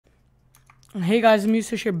Hey guys, I'm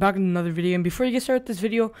Yusuf here back in another video, and before you get started with this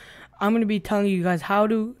video, I'm going to be telling you guys how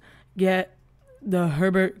to get the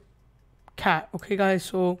Hubert Cat. Okay guys,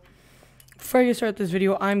 so before you start this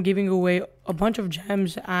video, I'm giving away a bunch of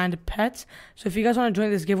gems and pets. So if you guys want to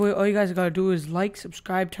join this giveaway, all you guys gotta do is like,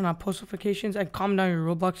 subscribe, turn on post notifications, and comment down your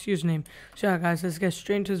Roblox username. So yeah guys, let's get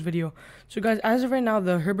straight into this video. So guys, as of right now,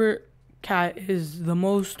 the Hubert Cat is the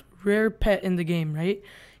most rare pet in the game, right?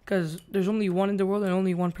 Because there's only one in the world and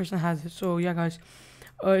only one person has it. So yeah guys,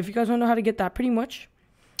 if you guys want to know how to get that, pretty much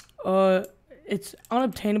it's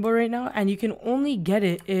unobtainable right now, and you can only get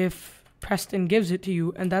it if Preston gives it to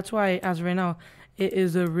you, and that's why as of right now it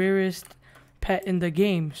is the rarest pet in the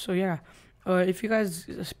game. So yeah, if you guys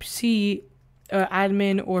see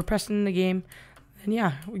admin or Preston in the game, then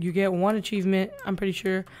yeah, you get one achievement, I'm pretty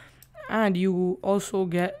sure, and you also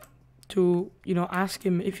get to, you know, ask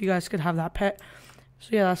him if you guys could have that pet.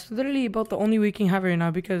 So yeah, that's literally about the only way you can have it right now,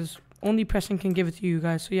 because only Preston can give it to you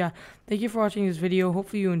guys. So yeah, thank you for watching this video.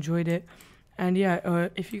 Hopefully you enjoyed it. And yeah,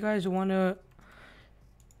 if you guys want to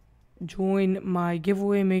join my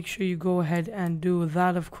giveaway, make sure you go ahead and do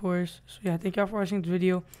that, of course. So yeah, thank you all for watching this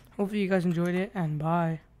video. Hopefully you guys enjoyed it, and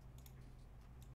bye.